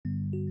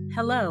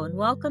Hello, and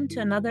welcome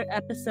to another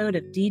episode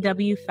of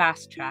DW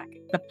FastTrack,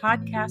 the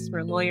podcast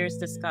where lawyers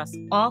discuss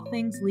all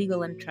things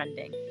legal and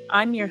trending.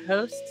 I'm your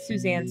host,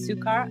 Suzanne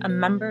Sukkar, a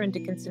member in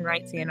Dickinson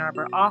Wright's Ann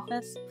Arbor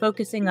office,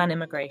 focusing on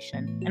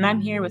immigration. And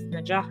I'm here with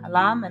Najah,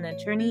 Allaham, an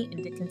attorney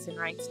in Dickinson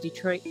Wright's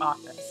Detroit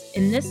office.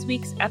 In this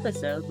week's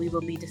episode, we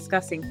will be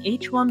discussing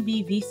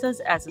H-1B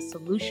visas as a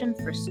solution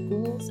for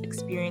schools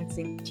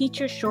experiencing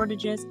teacher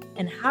shortages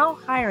and how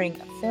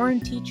hiring a foreign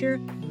teacher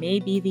may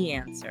be the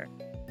answer.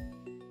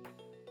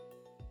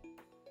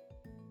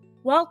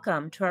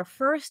 Welcome to our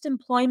first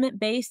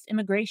employment-based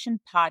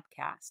immigration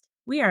podcast.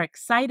 We are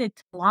excited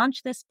to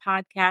launch this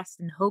podcast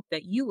and hope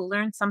that you will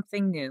learn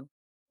something new.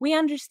 We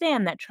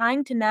understand that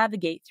trying to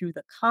navigate through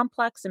the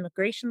complex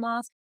immigration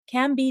laws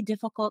can be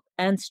difficult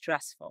and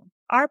stressful.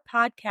 Our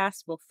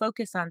podcast will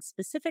focus on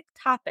specific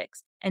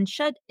topics and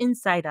shed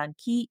insight on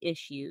key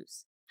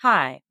issues.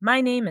 Hi,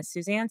 my name is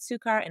Suzanne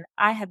Sukkar, and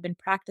I have been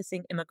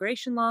practicing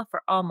immigration law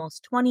for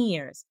almost 20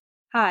 years.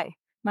 Hi,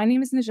 my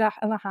name is Najah,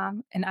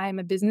 Allaham, and I am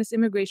a business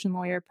immigration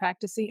lawyer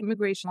practicing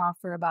immigration law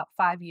for about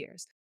 5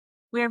 years.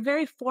 We are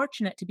very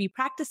fortunate to be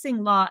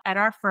practicing law at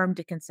our firm,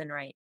 Dickinson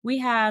Wright. We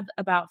have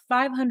about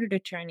 500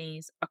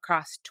 attorneys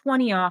across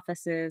 20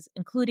 offices,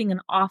 including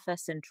an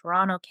office in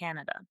Toronto,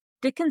 Canada.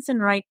 Dickinson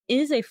Wright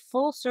is a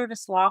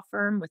full-service law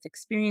firm with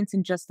experience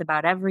in just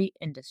about every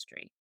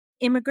industry.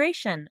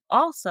 Immigration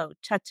also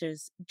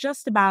touches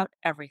just about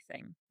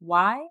everything.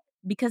 Why?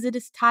 Because it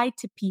is tied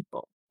to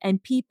people,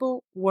 and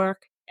people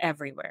work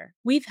everywhere.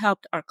 We've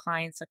helped our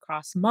clients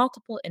across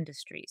multiple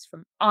industries,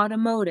 from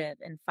automotive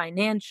and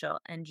financial,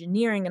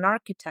 engineering and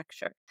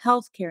architecture,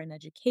 healthcare and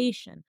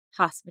education,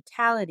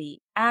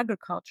 hospitality,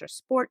 agriculture,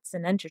 sports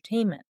and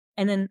entertainment.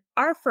 And in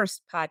our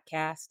first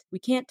podcast, we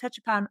can't touch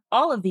upon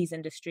all of these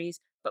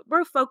industries, but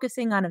we're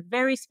focusing on a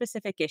very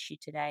specific issue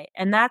today,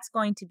 and that's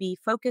going to be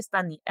focused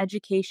on the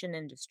education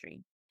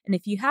industry. And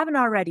if you haven't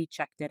already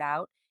checked it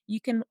out,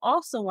 you can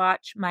also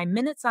watch my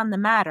Minutes on the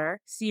Matter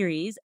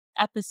series,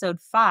 Episode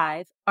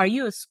 5, Are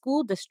You a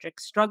School District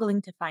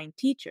Struggling to Find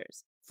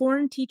Teachers?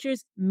 Foreign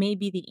teachers may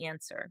be the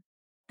answer.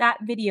 That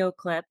video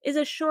clip is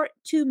a short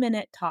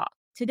 2-minute talk.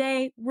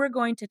 Today, we're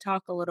going to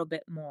talk a little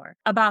bit more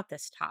about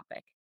this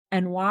topic.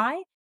 And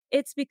why?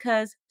 It's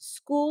because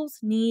schools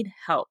need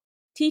help.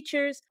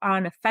 Teachers are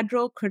on a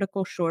federal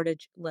critical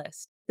shortage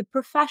list. The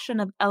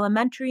profession of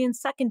elementary and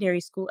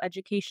secondary school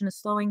education is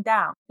slowing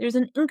down. There's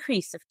an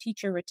increase of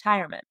teacher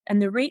retirement, and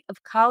the rate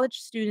of college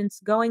students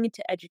going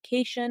into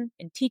education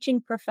and teaching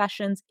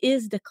professions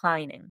is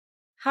declining.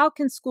 How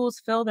can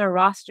schools fill their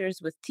rosters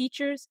with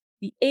teachers?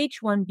 The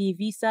H-1B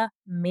visa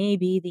may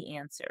be the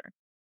answer.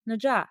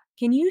 Najah,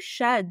 can you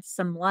shed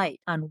some light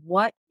on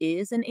what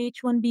is an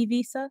H-1B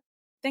visa?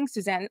 Thanks,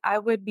 Suzanne. I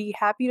would be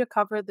happy to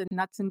cover the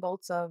nuts and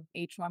bolts of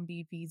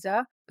H-1B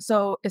visa.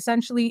 So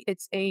essentially,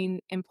 it's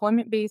an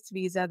employment-based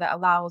visa that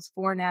allows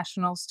foreign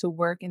nationals to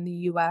work in the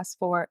U.S.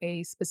 for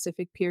a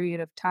specific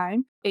period of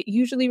time. It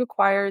usually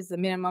requires the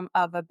minimum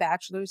of a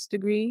bachelor's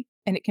degree,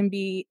 and it can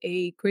be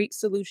a great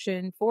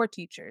solution for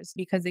teachers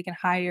because they can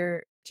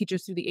hire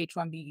teachers through the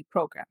H-1B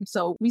program.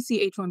 So we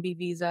see H-1B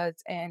visas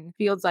in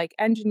fields like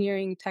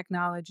engineering,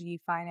 technology,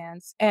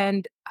 finance.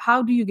 And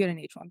how do you get an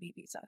H-1B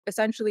visa?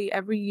 Essentially,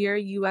 every year,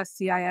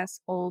 USCIS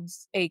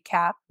holds a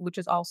cap, which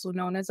is also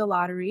known as a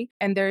lottery,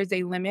 and there is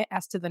a limit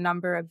as to the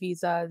number of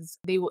visas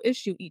they will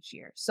issue each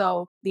year.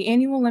 So the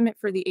annual limit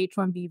for the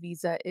H-1B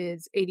visa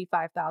is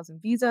 85,000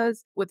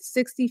 visas, with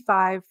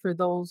 65 for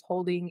those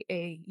holding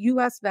a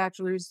U.S.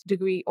 bachelor's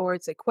degree or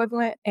its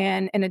equivalent,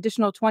 and an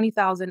additional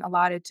 20,000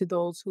 allotted to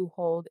those who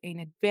hold an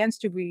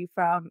advanced degree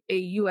from a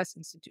U.S.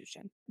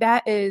 institution.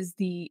 That is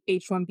the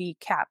H-1B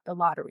cap, the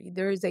lottery.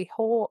 There is a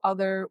whole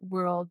other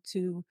world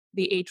to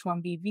the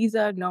H-1B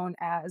visa known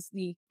as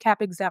the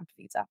cap-exempt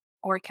visa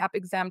or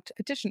cap-exempt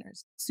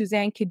petitioners.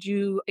 Suzanne, could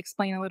you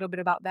explain a little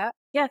bit about that?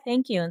 Yeah,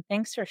 thank you. And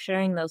thanks for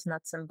sharing those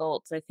nuts and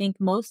bolts. I think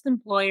most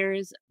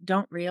employers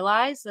don't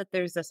realize that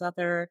there's this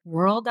other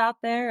world out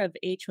there of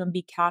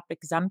H-1B cap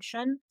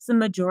exemption. So the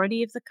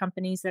majority of the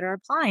companies that are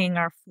applying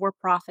are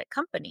for-profit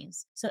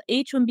companies. So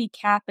H-1B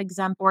cap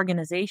exempt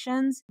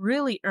organizations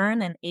really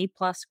earn an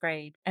A-plus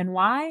grade. And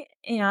why?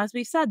 As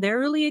we said, they're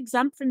really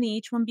exempt from the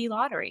H-1B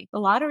lottery. The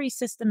lottery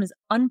system is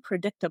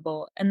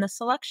unpredictable and the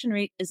selection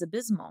rate is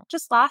abysmal.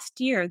 Just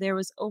last year, there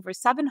was over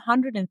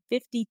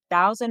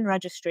 750,000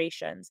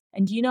 registrations.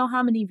 And do you know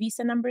how many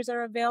visa numbers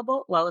are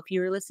available? Well, if you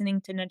were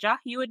listening to Najah,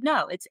 you would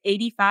know it's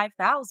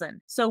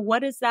 85,000. So what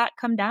does that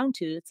come down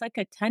to? It's like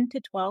a 10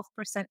 to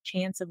 12%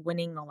 chance of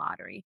winning the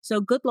lottery. So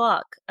good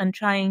luck on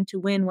trying to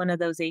win one of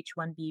those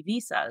H-1B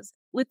visas.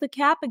 With the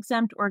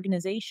cap-exempt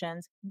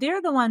organizations,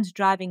 they're the ones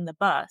driving the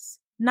bus,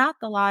 not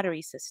the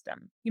lottery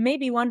system. You may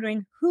be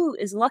wondering who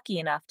is lucky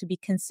enough to be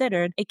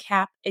considered a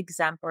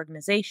cap-exempt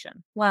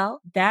organization.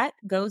 Well, that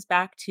goes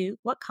back to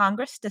what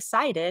Congress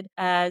decided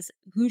as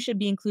who should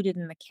be included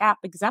in the cap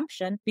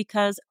exemption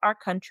because our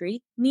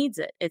country needs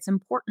it. It's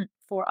important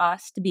for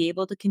us to be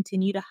able to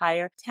continue to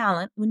hire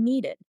talent when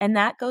needed. And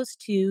that goes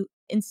to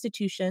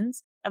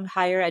institutions of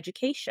higher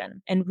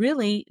education. And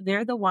really,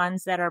 they're the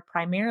ones that are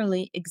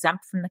primarily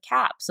exempt from the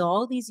cap. So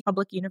all these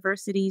public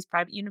universities,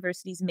 private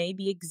universities may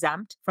be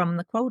exempt from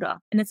the quota.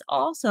 And it's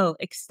also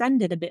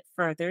extended a bit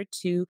further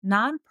to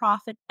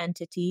nonprofit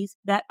entities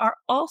that are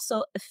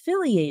also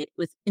affiliated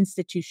with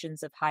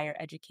institutions of higher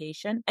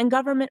education, and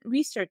government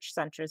research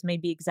centers may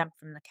be exempt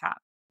from the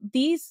cap.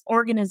 These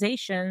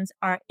organizations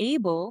are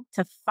able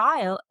to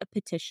file a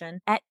petition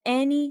at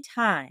any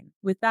time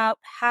without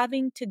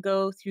having to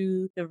go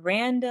through the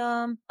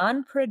random,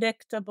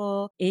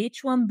 unpredictable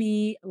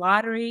H-1B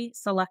lottery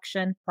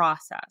selection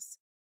process.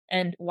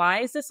 And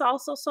why is this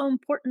also so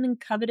important and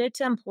coveted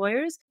to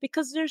employers?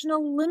 Because there's no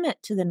limit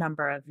to the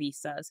number of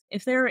visas.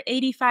 If there are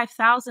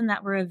 85,000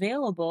 that were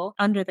available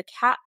under the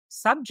cap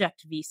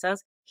subject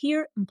visas,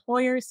 here,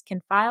 employers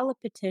can file a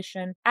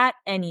petition at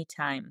any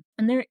time,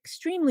 and they're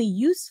extremely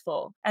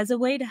useful as a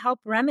way to help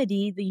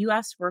remedy the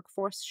U.S.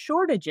 workforce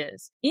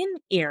shortages in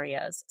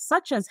areas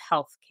such as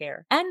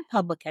healthcare and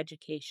public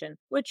education,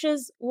 which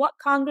is what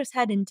Congress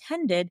had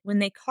intended when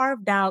they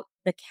carved out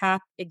the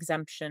cap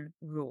exemption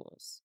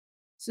rules.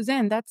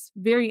 Suzanne, that's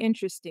very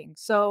interesting.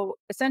 So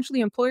essentially,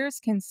 employers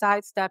can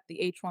sidestep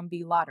the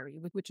H-1B lottery,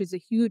 which is a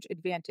huge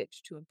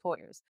advantage to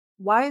employers.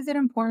 Why is it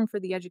important for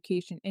the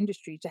education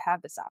industry to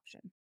have this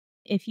option?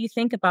 If you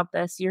think about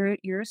this,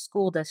 you're a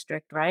school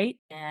district, right?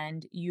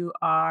 And you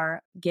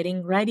are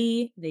getting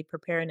ready. They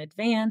prepare in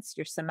advance.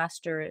 Your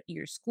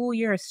school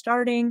year is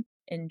starting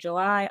in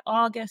July,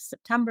 August,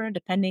 September,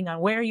 depending on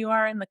where you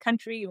are in the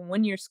country and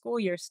when your school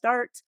year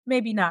starts.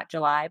 Maybe not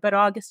July, but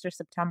August or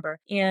September.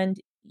 And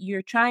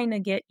you're trying to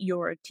get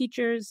your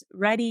teachers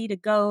ready to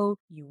go.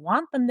 You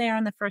want them there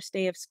on the first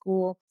day of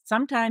school.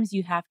 Sometimes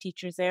you have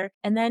teachers there,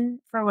 and then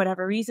for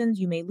whatever reasons,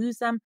 you may lose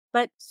them.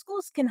 But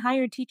schools can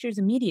hire teachers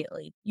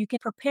immediately. You can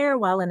prepare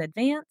well in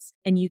advance,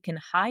 and you can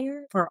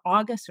hire for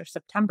August or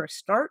September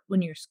start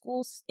when your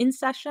school's in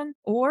session,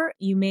 or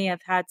you may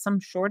have had some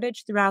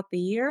shortage throughout the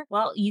year.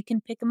 Well, you can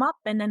pick them up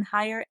and then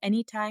hire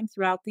anytime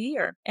throughout the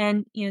year.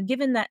 And,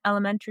 given that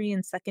elementary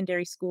and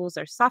secondary schools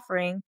are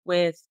suffering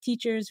with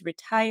teachers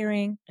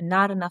retiring and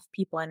not enough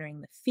people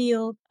entering the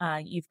field,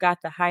 you've got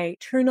the high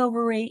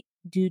turnover rate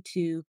due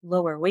to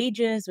lower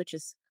wages, which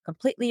is a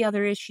completely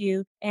other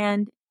issue,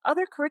 and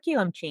other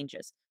curriculum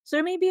changes. So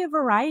there may be a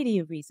variety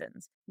of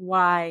reasons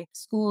why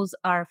schools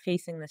are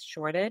facing this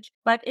shortage,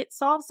 but it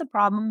solves the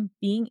problem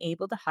being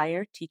able to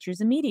hire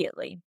teachers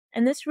immediately.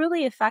 And this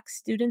really affects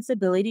students'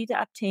 ability to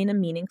obtain a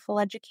meaningful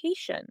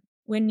education.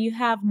 When you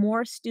have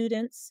more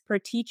students per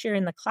teacher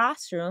in the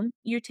classroom,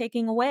 you're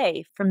taking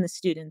away from the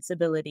students'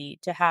 ability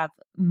to have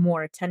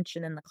more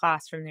attention in the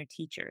class from their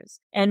teachers.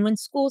 And when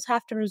schools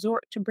have to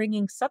resort to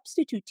bringing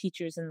substitute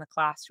teachers in the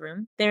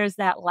classroom, there's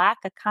that lack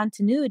of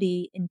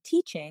continuity in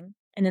teaching.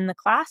 And in the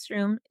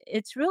classroom,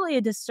 it's really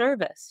a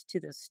disservice to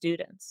the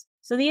students.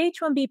 So the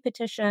H-1B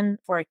petition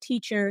for a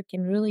teacher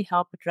can really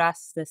help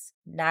address this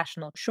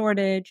national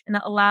shortage, and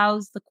it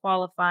allows the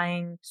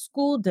qualifying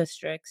school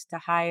districts to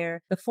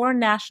hire the foreign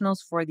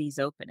nationals for these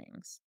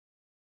openings.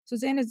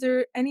 Suzanne, is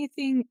there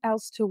anything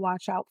else to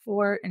watch out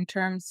for in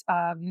terms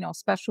of,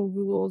 special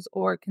rules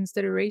or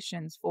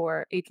considerations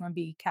for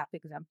H-1B cap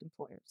exempt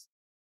employers?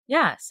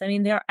 Yes, I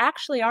mean, there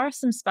actually are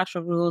some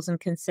special rules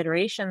and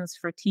considerations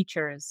for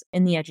teachers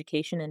in the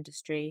education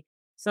industry.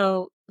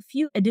 So, a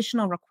few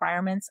additional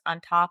requirements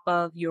on top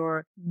of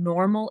your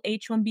normal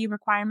H-1B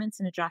requirements.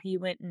 And Ajahi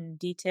went in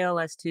detail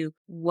as to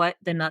what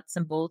the nuts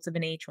and bolts of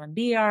an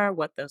H-1B are,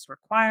 what those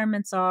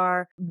requirements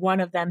are. One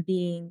of them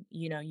being,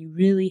 you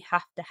really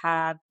have to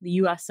have the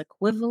US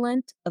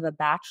equivalent of a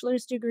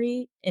bachelor's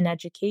degree in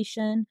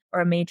education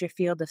or a major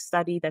field of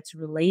study that's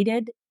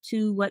related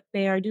to what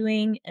they are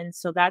doing. And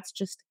so that's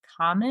just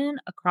common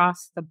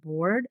across the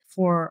board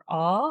for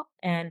all.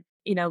 And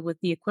with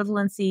the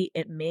equivalency,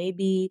 it may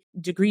be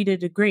degree to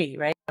degree,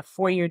 right? A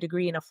 4-year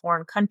degree in a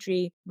foreign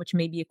country, which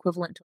may be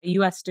equivalent to a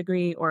US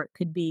degree, or it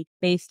could be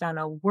based on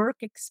a work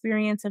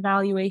experience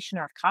evaluation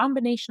or a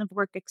combination of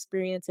work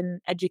experience and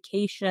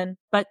education.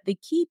 But the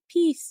key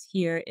piece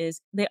here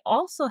is they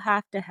also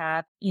have to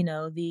have,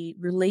 the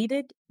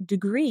related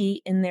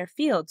degree in their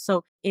field.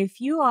 So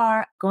if you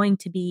are going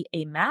to be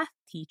a math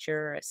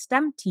teacher or a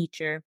STEM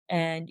teacher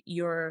and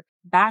your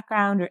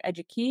background or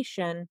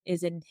education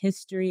is in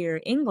history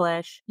or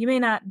English, you may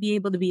not be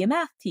able to be a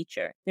math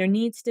teacher. There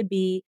needs to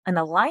be an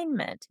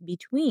alignment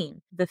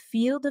between the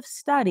field of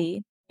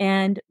study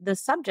and the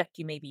subject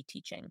you may be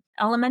teaching.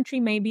 Elementary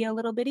may be a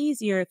little bit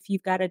easier if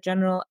you've got a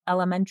general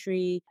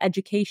elementary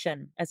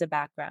education as a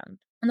background.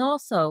 And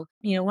also,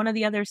 one of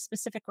the other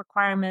specific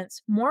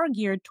requirements more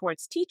geared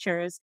towards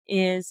teachers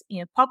is,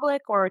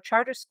 public or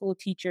charter school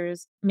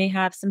teachers may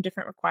have some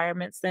different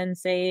requirements than,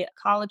 say,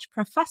 college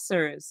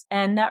professors.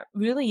 And that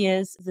really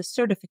is the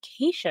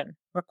certification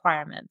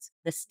requirements,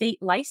 the state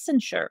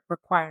licensure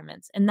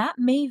requirements. And that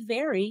may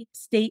vary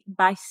state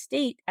by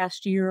state as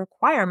to your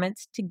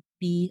requirements to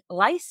be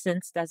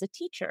licensed as a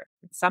teacher.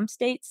 In some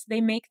states, they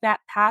make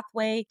that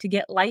pathway to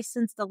get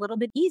licensed a little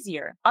bit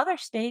easier. Other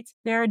states,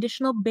 there are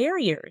additional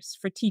barriers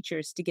for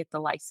teachers to get the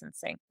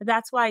licensing.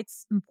 That's why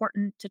it's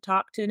important to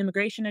talk to an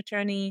immigration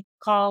attorney,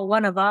 call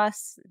one of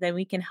us, then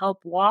we can help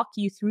walk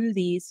you through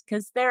these,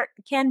 because there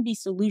can be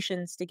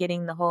solutions to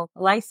getting the whole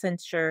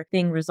licensure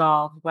thing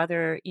resolved,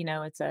 whether,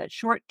 it's a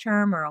short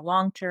term or a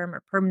long term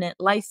or permanent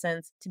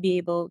license to be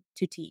able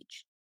to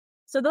teach.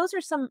 So those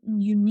are some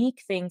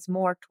unique things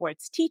more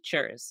towards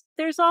teachers.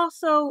 There's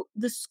also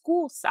the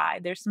school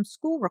side. There's some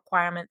school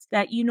requirements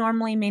that you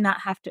normally may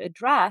not have to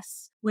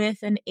address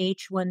with an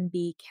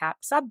H-1B cap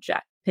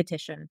subject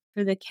petition.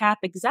 For the cap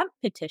exempt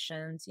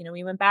petitions,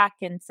 we went back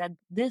and said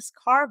this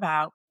carve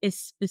out is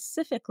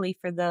specifically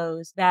for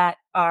those that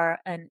are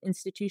an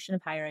institution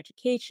of higher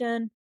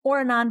education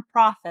or a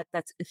nonprofit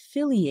that's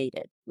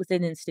affiliated with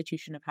an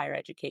institution of higher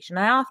education.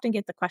 I often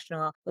get the question,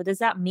 well, does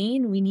that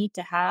mean we need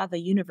to have a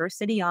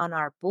university on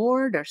our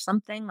board or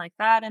something like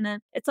that? And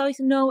then it's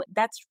always, no,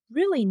 that's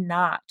really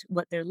not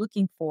what they're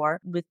looking for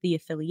with the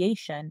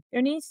affiliation.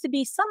 There needs to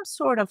be some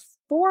sort of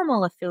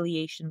formal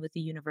affiliation with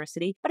the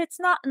university, but it's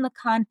not in the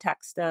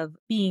context of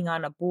being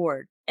on a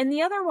board. And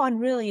the other one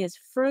really is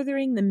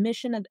furthering the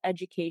mission of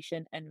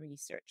education and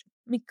research.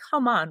 I mean,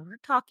 come on, we're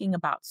talking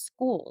about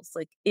schools.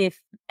 Like,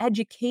 if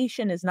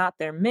education is not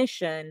their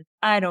mission,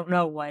 I don't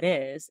know what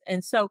is.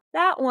 And so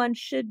that one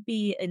should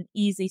be an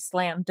easy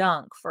slam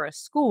dunk for a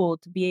school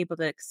to be able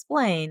to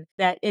explain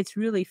that it's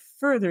really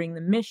furthering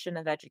the mission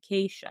of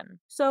education.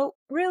 So,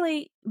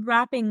 really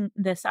wrapping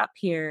this up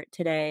here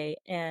today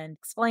and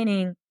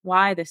explaining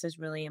why this is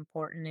really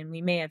important, and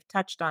we may have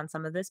touched on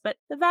some of this, but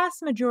the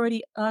vast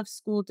majority of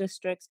school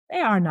districts, they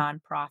are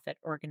nonprofit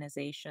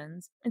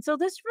organizations. And so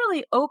this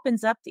really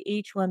opens up the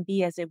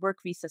H-1B as a work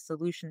visa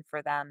solution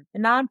for them. The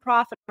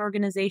nonprofit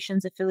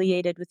organizations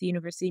affiliated with the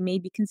university may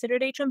be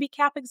considered H-1B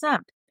cap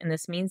exempt, and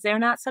this means they're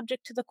not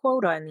subject to the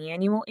quota in the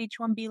annual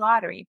H-1B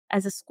lottery.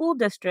 As a school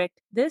district,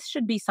 this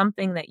should be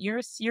something that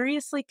you're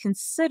seriously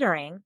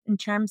considering in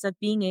terms of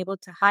being able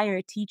to hire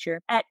a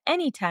teacher at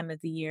any time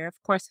of the year, of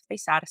course, if they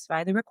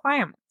satisfy the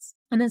requirements.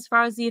 And as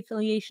far as the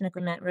affiliation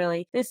agreement,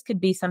 really, this could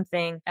be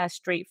something as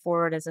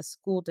straightforward as a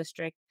school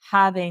district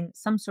having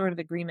some sort of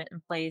agreement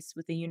in place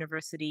with the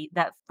university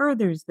that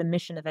furthers the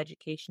mission of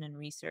education and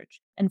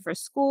research. And for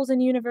schools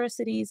and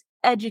universities,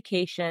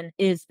 education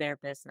is their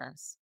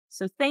business.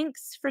 So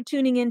thanks for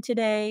tuning in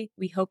today.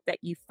 We hope that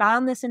you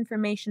found this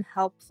information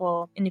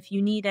helpful. And if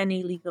you need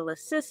any legal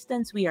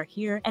assistance, we are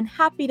here and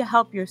happy to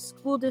help your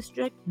school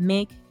district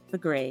make the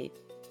grade.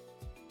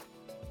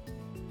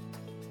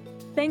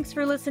 Thanks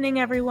for listening,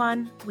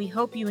 everyone. We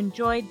hope you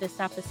enjoyed this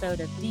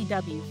episode of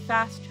DW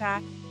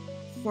FastTrack.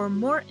 For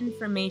more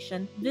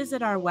information,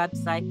 visit our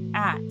website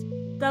at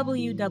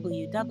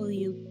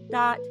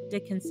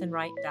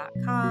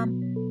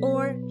www.dickinsonwright.com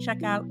or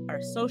check out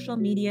our social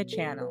media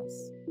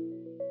channels.